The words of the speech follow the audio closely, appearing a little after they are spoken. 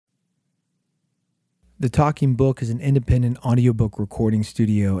The Talking Book is an independent audiobook recording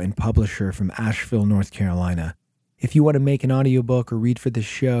studio and publisher from Asheville, North Carolina. If you want to make an audiobook or read for this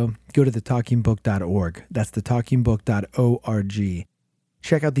show, go to thetalkingbook.org. That's thetalkingbook.org.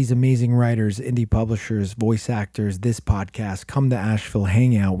 Check out these amazing writers, indie publishers, voice actors, this podcast. Come to Asheville,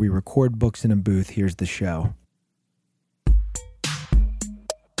 hang out. We record books in a booth. Here's the show.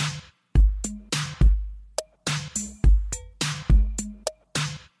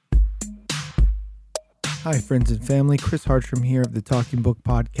 Hi, friends and family. Chris Hartram here of the Talking Book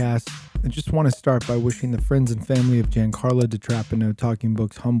Podcast. I just want to start by wishing the friends and family of Giancarlo DiTrapano Talking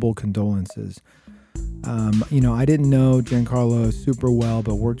Book's humble condolences. I didn't know Giancarlo super well,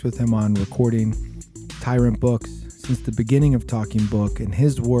 but worked with him on recording Tyrant books since the beginning of Talking Book, and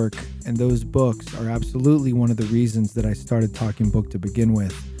his work and those books are absolutely one of the reasons that I started Talking Book to begin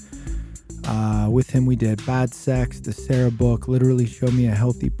with. With him, we did Bad Sex, the Sarah book, Literally Show Me a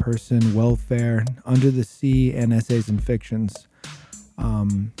Healthy Person, Welfare, Under the Sea, and Essays and Fictions.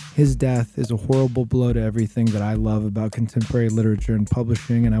 His death is a horrible blow to everything that I love about contemporary literature and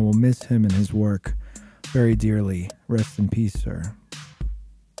publishing, and I will miss him and his work very dearly. Rest in peace, sir.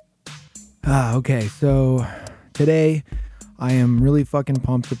 Okay, so today I am really fucking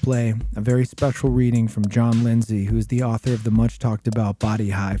pumped to play a very special reading from John Lindsay, who is the author of the much talked about Body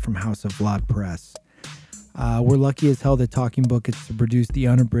High from House of Vlad Press. We're lucky as hell that Talking Book gets to produce the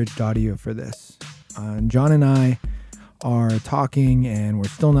unabridged audio for this. John and I are talking, and we're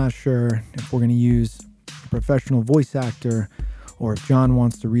still not sure if we're going to use a professional voice actor or if John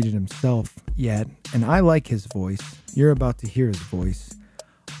wants to read it himself yet. And I like his voice. You're about to hear his voice.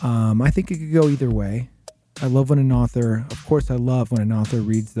 I think it could go either way. I love when an author, of course I love when an author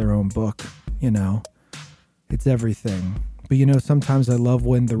reads their own book, it's everything. But sometimes I love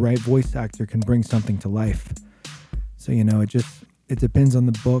when the right voice actor can bring something to life. So, it depends on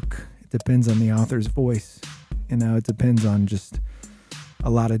the book. It depends on the author's voice. It depends on just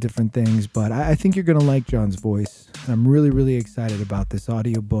a lot of different things. But I think you're going to like John's voice. I'm really, really excited about this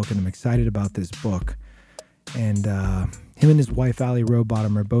audiobook, and I'm excited about this book. And him and his wife, Ali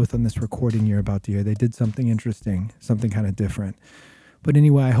Rowbottom, are both on this recording you're about to hear. They did something interesting, something kind of different. But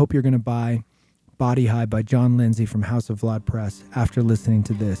anyway, I hope you're going to buy Body High by John Lindsay from House of Vlad Press after listening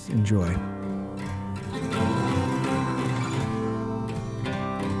to this. Enjoy.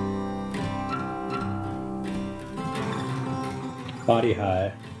 Body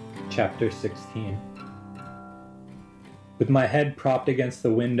High, Chapter 16. With my head propped against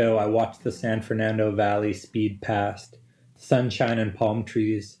the window, I watched the San Fernando Valley speed past. Sunshine and palm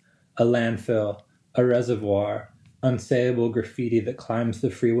trees, a landfill, a reservoir, unsayable graffiti that climbs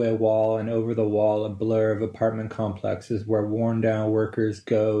the freeway wall, and over the wall a blur of apartment complexes where worn-down workers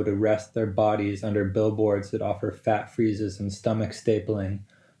go to rest their bodies under billboards that offer fat freezes and stomach stapling,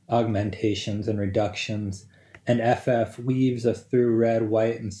 augmentations and reductions. And FF weaves us through red,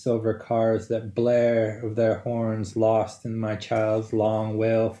 white, and silver cars that blare of their horns, lost in my child's long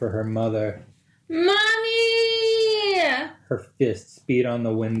wail for her mother. Mommy! Her fists beat on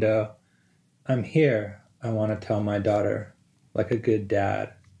the window. I'm here, I want to tell my daughter, like a good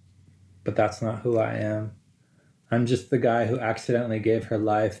dad. But that's not who I am. I'm just the guy who accidentally gave her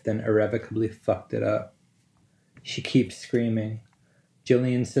life, then irrevocably fucked it up. She keeps screaming.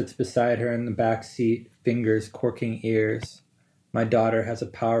 Jillian sits beside her in the back seat, fingers corking ears. My daughter has a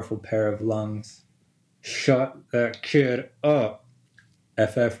powerful pair of lungs. Shut that kid up.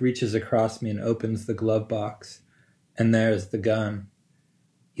 FF reaches across me and opens the glove box. And there's the gun.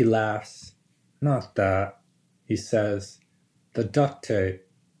 He laughs. Not that, he says. The duct tape.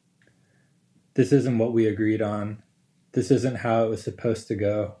 This isn't what we agreed on. This isn't how it was supposed to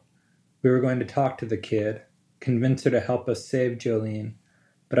go. We were going to talk to the kid, convince her to help us save Jolene.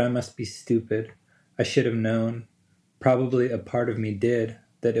 But I must be stupid. I should have known. Probably a part of me did,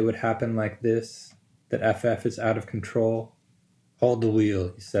 that it would happen like this, that FF is out of control. Hold the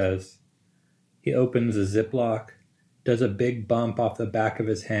wheel, he says. He opens a Ziploc, does a big bump off the back of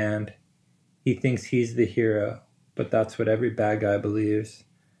his hand. He thinks he's the hero, but that's what every bad guy believes.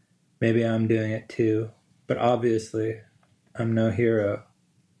 Maybe I'm doing it too, but obviously, I'm no hero.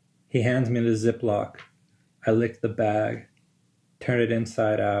 He hands me the Ziploc. I lick the bag, turn it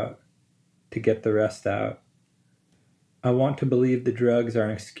inside out, to get the rest out. I want to believe the drugs are an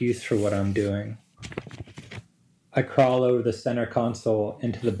excuse for what I'm doing. I crawl over the center console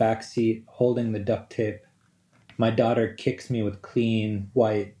into the back seat, holding the duct tape. My daughter kicks me with clean,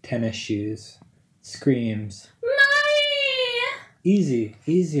 white tennis shoes. Screams. Mommy! Easy,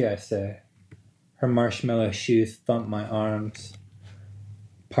 easy, I say. Her marshmallow shoes thump my arms.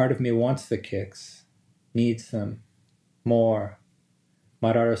 Part of me wants the kicks. Needs them. More.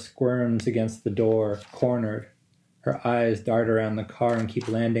 My daughter squirms against the door, cornered. Her eyes dart around the car and keep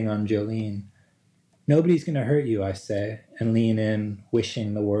landing on Jolene. Nobody's gonna hurt you, I say, and lean in,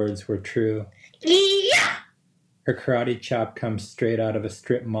 wishing the words were true. Yeah! Her karate chop comes straight out of a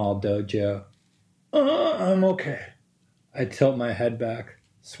strip mall dojo. I'm okay. I tilt my head back,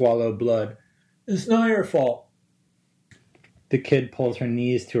 swallow blood. It's not your fault. The kid pulls her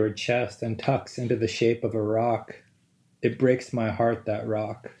knees to her chest and tucks into the shape of a rock. It breaks my heart, that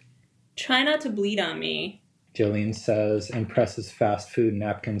rock. Try not to bleed on me, Jolene says and presses fast food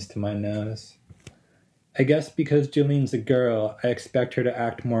napkins to my nose. I guess because Jolene's a girl, I expect her to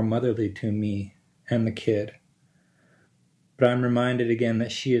act more motherly to me and the kid. But I'm reminded again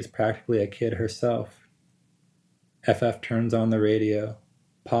that she is practically a kid herself. FF turns on the radio.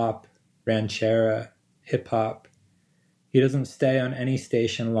 Pop, ranchera, hip-hop. He doesn't stay on any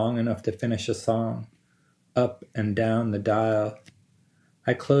station long enough to finish a song. Up and down the dial.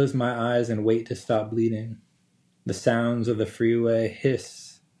 I close my eyes and wait to stop bleeding. The sounds of the freeway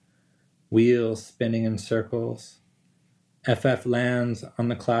hiss. Wheels spinning in circles. FF lands on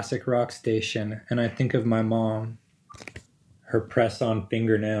the classic rock station, and I think of my mom. Her press-on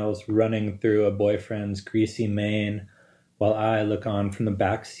fingernails running through a boyfriend's greasy mane, while I look on from the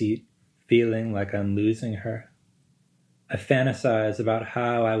back seat, feeling like I'm losing her. I fantasize about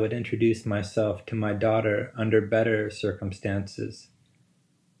how I would introduce myself to my daughter under better circumstances,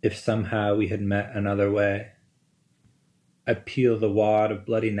 if somehow we had met another way. I peel the wad of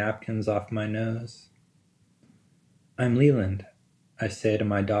bloody napkins off my nose. I'm Leland, I say to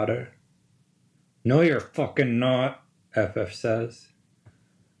my daughter. No, you're fucking not, FF says.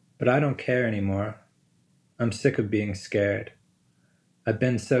 But I don't care anymore. I'm sick of being scared. I've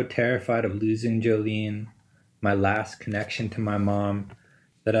been so terrified of losing Jolene, my last connection to my mom,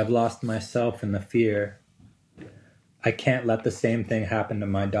 that I've lost myself in the fear. I can't let the same thing happen to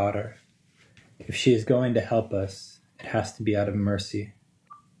my daughter. If she is going to help us, it has to be out of mercy.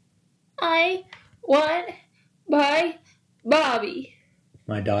 I want my Bobby,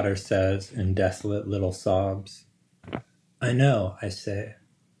 My daughter says in desolate little sobs. I know, I say.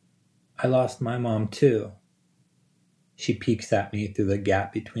 I lost my mom too. She peeks at me through the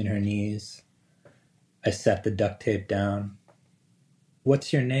gap between her knees. I set the duct tape down.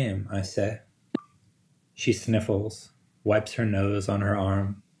 What's your name? I say. She sniffles, wipes her nose on her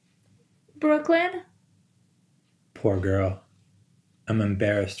arm. Brooklyn. Poor girl. I'm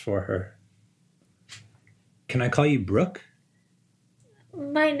embarrassed for her. Can I call you Brooke?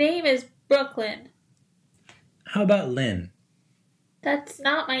 My name is Brooklyn. How about Lynn? That's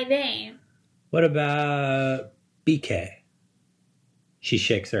not my name. What about BK? She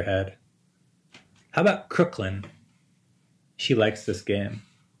shakes her head. How about Crooklyn? She likes this game.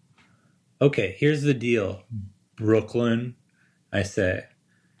 Okay, here's the deal, Brooklyn, I say.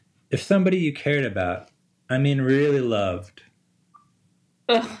 If somebody you cared about, I mean really loved,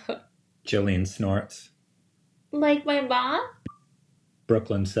 Ugh. Jolene snorts. Like my mom?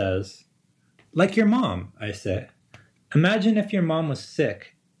 Brooklyn says. Like your mom, I say. Imagine if your mom was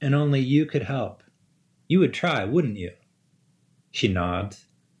sick and only you could help. You would try, wouldn't you? She nods.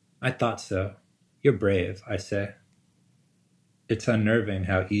 I thought so. You're brave, I say. It's unnerving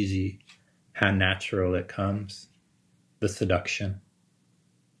how easy, how natural it comes. The seduction.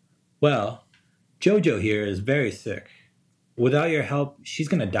 Well, Jojo here is very sick. Without your help, she's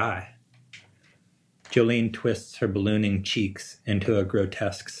gonna die. Jolene twists her ballooning cheeks into a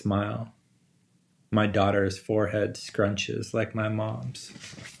grotesque smile. My daughter's forehead scrunches like my mom's.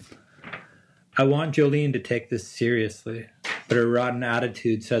 I want Jolene to take this seriously, but her rotten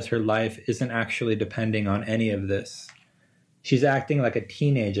attitude says her life isn't actually depending on any of this. She's acting like a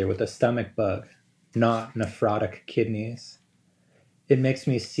teenager with a stomach bug, not nephrotic kidneys. It makes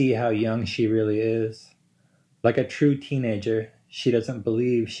me see how young she really is. Like a true teenager, she doesn't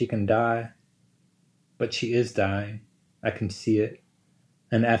believe she can die. But she is dying. I can see it.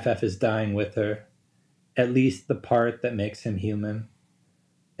 And FF is dying with her. At least the part that makes him human.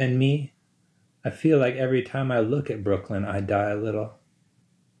 And me, I feel like every time I look at Brooklyn, I die a little.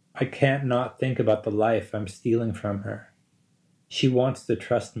 I can't not think about the life I'm stealing from her. She wants to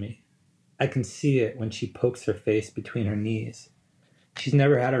trust me. I can see it when she pokes her face between her knees. She's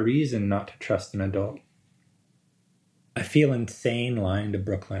never had a reason not to trust an adult. I feel insane lying to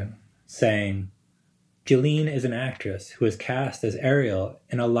Brooklyn, saying, Jolene is an actress who is cast as Ariel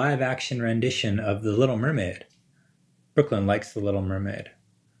in a live-action rendition of The Little Mermaid. Brooklyn likes The Little Mermaid.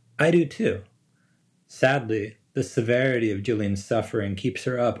 I do too. Sadly, the severity of Jolene's suffering keeps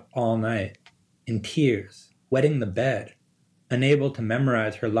her up all night, in tears, wetting the bed, unable to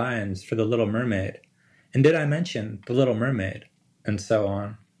memorize her lines for The Little Mermaid. And did I mention The Little Mermaid? and so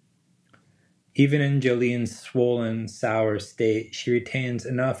on. Even in Jolene's swollen, sour state, she retains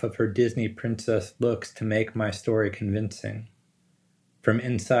enough of her Disney princess looks to make my story convincing. From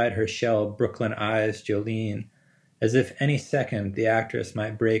inside her shell, Brooklyn eyes Jolene, as if any second the actress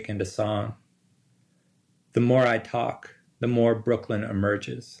might break into song. The more I talk, the more Brooklyn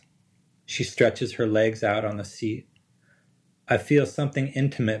emerges. She stretches her legs out on the seat. I feel something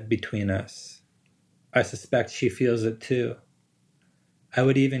intimate between us. I suspect she feels it too. I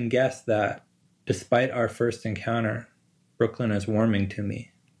would even guess that, despite our first encounter, Brooklyn is warming to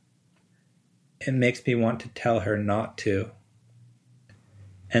me. It makes me want to tell her not to.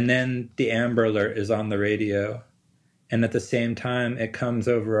 And then the Amber Alert is on the radio, and at the same time it comes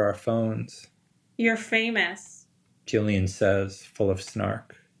over our phones. You're famous, Jolene says, full of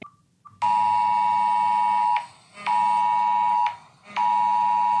snark.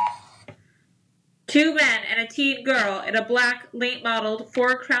 Two men and a teen girl in a black, late-modeled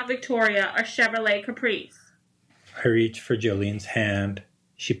Ford Crown Victoria or Chevrolet Caprice. I reach for Jolene's hand.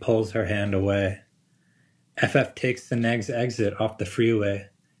 She pulls her hand away. FF takes the next exit off the freeway,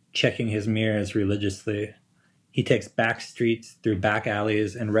 checking his mirrors religiously. He takes back streets through back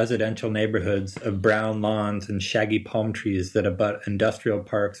alleys and residential neighborhoods of brown lawns and shaggy palm trees that abut industrial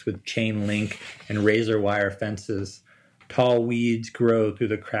parks with chain link and razor wire fences. Tall weeds grow through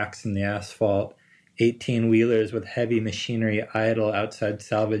the cracks in the asphalt. 18-wheelers with heavy machinery idle outside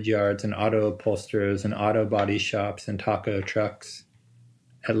salvage yards and auto upholsterers and auto body shops and taco trucks.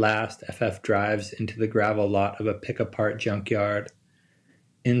 At last, FF drives into the gravel lot of a pick-apart junkyard.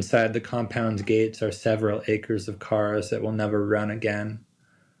 Inside the compound's gates are several acres of cars that will never run again.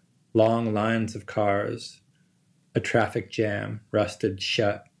 Long lines of cars. A traffic jam, rusted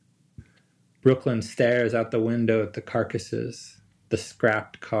shut. Brooklyn stares out the window at the carcasses. The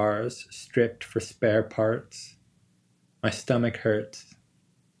scrapped cars, stripped for spare parts. My stomach hurts.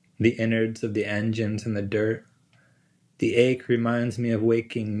 The innards of the engines in the dirt. The ache reminds me of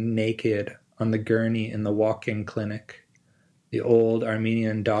waking naked on the gurney in the walk-in clinic. The old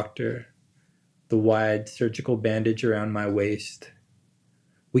Armenian doctor. The wide surgical bandage around my waist.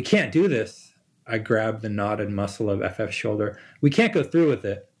 We can't do this. I grab the knotted muscle of FF's shoulder. We can't go through with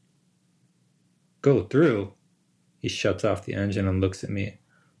it. Go through? He shuts off the engine and looks at me.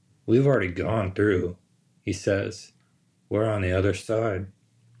 We've already gone through, he says. We're on the other side.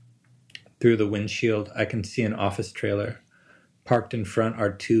 Through the windshield, I can see an office trailer. Parked in front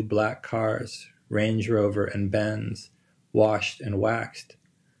are two black cars, Range Rover and Benz, washed and waxed.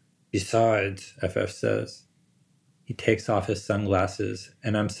 Besides, FF says. He takes off his sunglasses,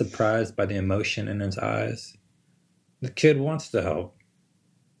 and I'm surprised by the emotion in his eyes. The kid wants to help.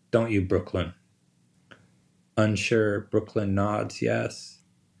 Don't you, Brooklyn? Unsure, Brooklyn nods yes.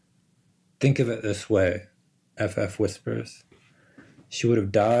 Think of it this way, FF whispers. She would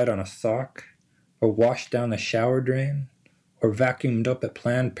have died on a sock, or washed down the shower drain, or vacuumed up at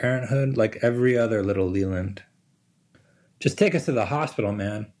Planned Parenthood like every other little Leland. Just take us to the hospital,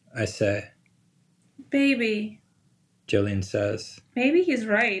 man, I say. Baby, Jolene says. Maybe he's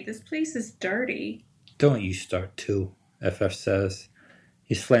right. This place is dirty. Don't you start too, FF says.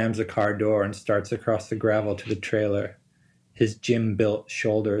 He slams the car door and starts across the gravel to the trailer. His gym-built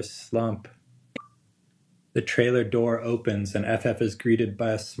shoulders slump. The trailer door opens and FF is greeted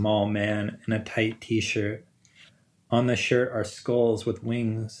by a small man in a tight t-shirt. On the shirt are skulls with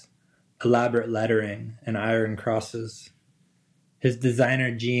wings, elaborate lettering, and iron crosses. His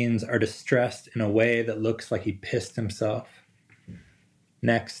designer jeans are distressed in a way that looks like he pissed himself.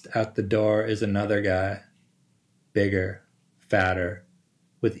 Next out the door is another guy, bigger, fatter,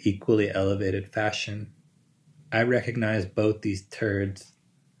 with equally elevated fashion. I recognize both these turds.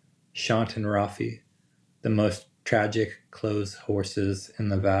 Shant and Rafi, the most tragic clothes horses in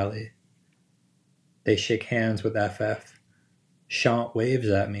the valley. They shake hands with FF. Shant waves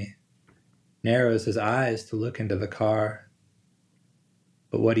at me, narrows his eyes to look into the car.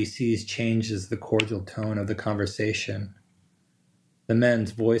 But what he sees changes the cordial tone of the conversation. The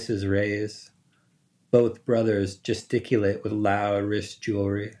men's voices raise. Both brothers gesticulate with loud wrist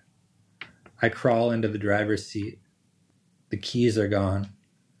jewelry. I crawl into the driver's seat. The keys are gone.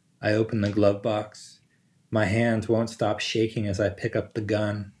 I open the glove box. My hands won't stop shaking as I pick up the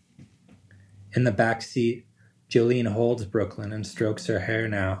gun. In the back seat, Jolene holds Brooklyn and strokes her hair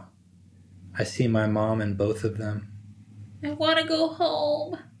now. I see my mom in both of them. I want to go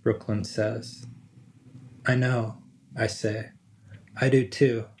home, Brooklyn says. I know, I say. I do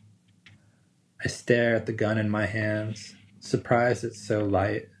too. I stare at the gun in my hands, surprised it's so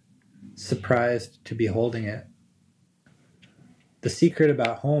light, surprised to be holding it. The secret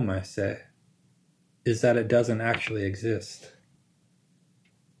about home, I say, is that it doesn't actually exist.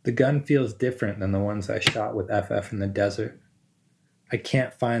 The gun feels different than the ones I shot with FF in the desert. I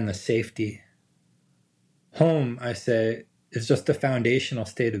can't find the safety. Home, I say, is just a foundational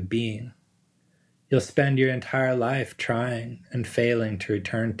state of being. You'll spend your entire life trying and failing to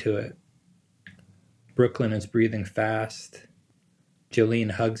return to it. Brooklyn is breathing fast.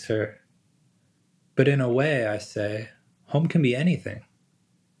 Jolene hugs her. But in a way, I say, home can be anything.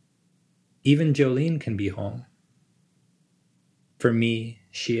 Even Jolene can be home. For me,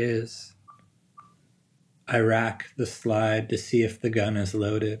 she is. I rack the slide to see if the gun is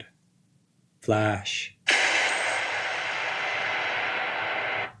loaded. Flash.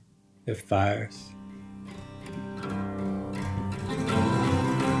 It fires.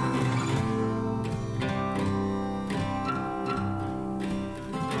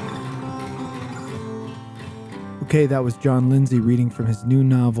 Okay, that was John Lindsay reading from his new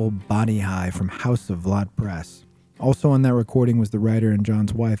novel, Body High, from House of Vlad Press. Also on that recording was the writer and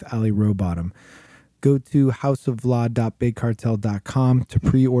John's wife, Ali Rowbottom. Go to houseofvlad.bigcartel.com to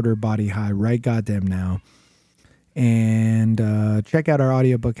pre-order Body High right goddamn now. And check out our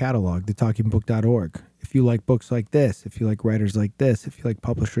audiobook catalog, thetalkingbook.org. If you like books like this, if you like writers like this, if you like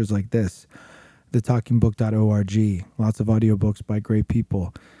publishers like this, thetalkingbook.org. Lots of audiobooks by great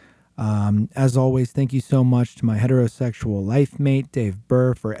people. As always, thank you so much to my heterosexual life mate, Dave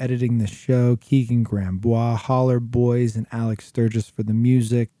Burr, for editing the show, Keegan Grambois, Holler Boys, and Alex Sturgis for the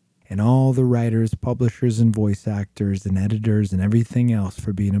music, and all the writers, publishers, and voice actors, and editors, and everything else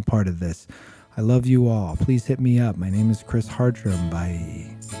for being a part of this. I love you all. Please hit me up. My name is Chris Hardrum.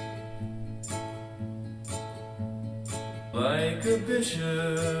 Bye. Like a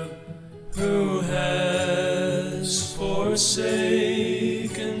bishop who has forsaken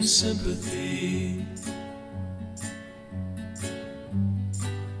sympathy,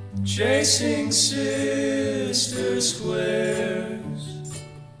 chasing sister squares,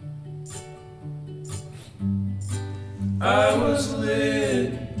 I was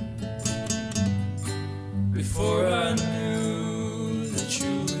lit before I knew that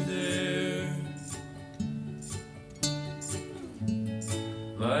you were there.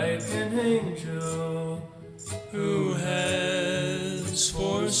 Like an angel who has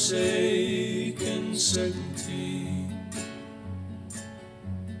forsaken certainty,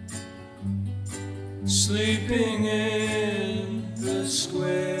 sleeping in the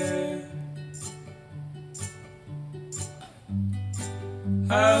square,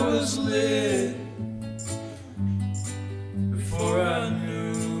 I was lit before I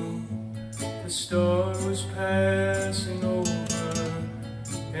knew the story.